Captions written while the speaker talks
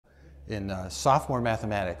In sophomore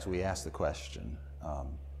mathematics, we asked the question,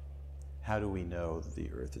 how do we know that the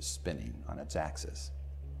Earth is spinning on its axis?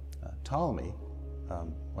 Ptolemy,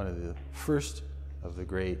 one of the first of the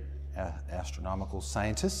great astronomical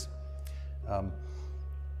scientists,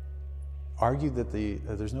 argued that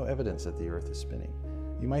there's no evidence that the Earth is spinning.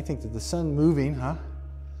 You might think that the sun moving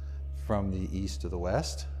from the east to the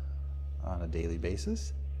west on a daily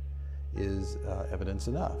basis is evidence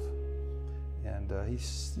enough. And he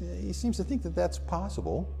seems to think that that's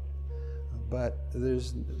possible, but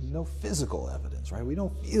there's no physical evidence, right? We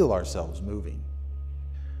don't feel ourselves moving.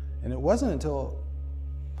 And it wasn't until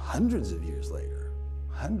hundreds of years later,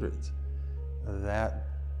 that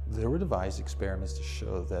there were devised experiments to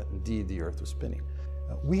show that indeed the Earth was spinning.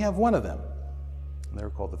 We have one of them, and they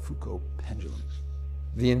were called the Foucault pendulum.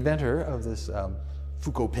 The inventor of this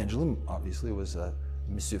Foucault pendulum, obviously, was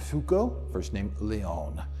Monsieur Foucault, first name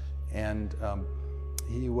Léon. And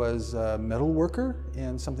he was a metal worker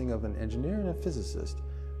and something of an engineer and a physicist.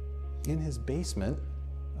 In his basement,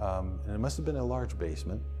 and it must have been a large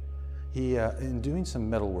basement, he, in doing some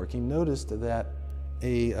metalworking, noticed that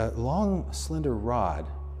a long, slender rod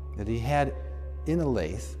that he had in a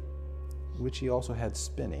lathe, which he also had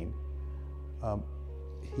spinning,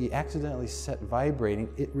 he accidentally set vibrating.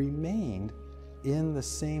 It remained in the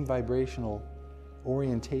same vibrational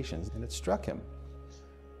orientations, and it struck him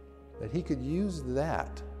that he could use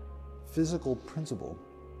that physical principle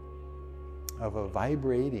of a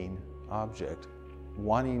vibrating object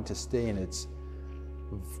wanting to stay in its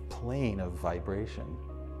plane of vibration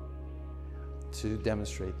to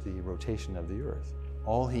demonstrate the rotation of the Earth.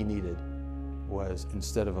 All he needed was,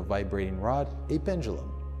 instead of a vibrating rod, a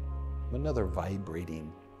pendulum, another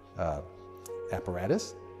vibrating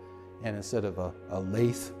apparatus, and instead of a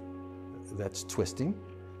lathe that's twisting,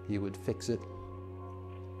 he would fix it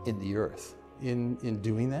in the Earth. In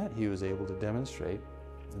doing that, he was able to demonstrate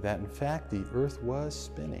that, in fact, the Earth was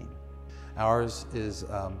spinning. Ours is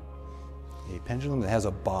a pendulum that has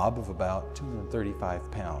a bob of about 235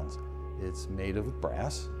 pounds. It's made of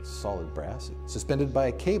brass, solid brass, suspended by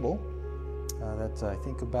a cable that's, I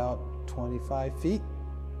think, about 25 feet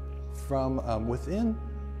from within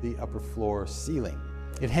the upper floor ceiling.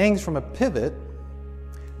 It hangs from a pivot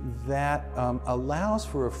that allows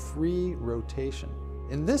for a free rotation.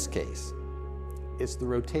 In this case, it's the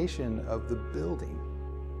rotation of the building,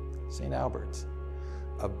 St. Albert's,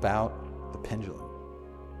 about the pendulum.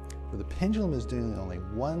 For the pendulum is doing only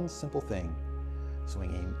one simple thing,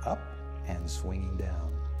 swinging up and swinging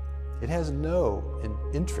down. It has no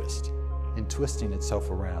interest in twisting itself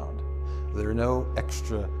around. There are no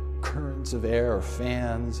extra currents of air or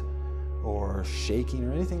fans or shaking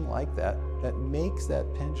or anything like that that makes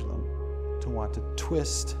that pendulum to want to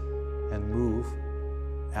twist and move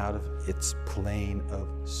out of its plane of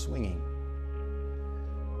swinging.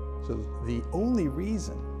 So the only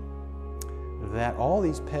reason that all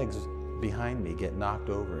these pegs behind me get knocked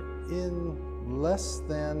over in less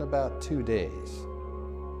than about 2 days,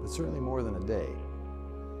 but certainly more than a day,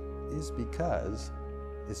 is because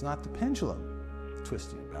it's not the pendulum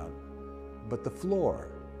twisting about, but the floor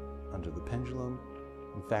under the pendulum.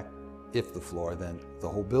 In fact, if the floor, then the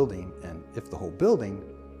whole building, and if the whole building,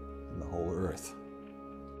 then the whole Earth.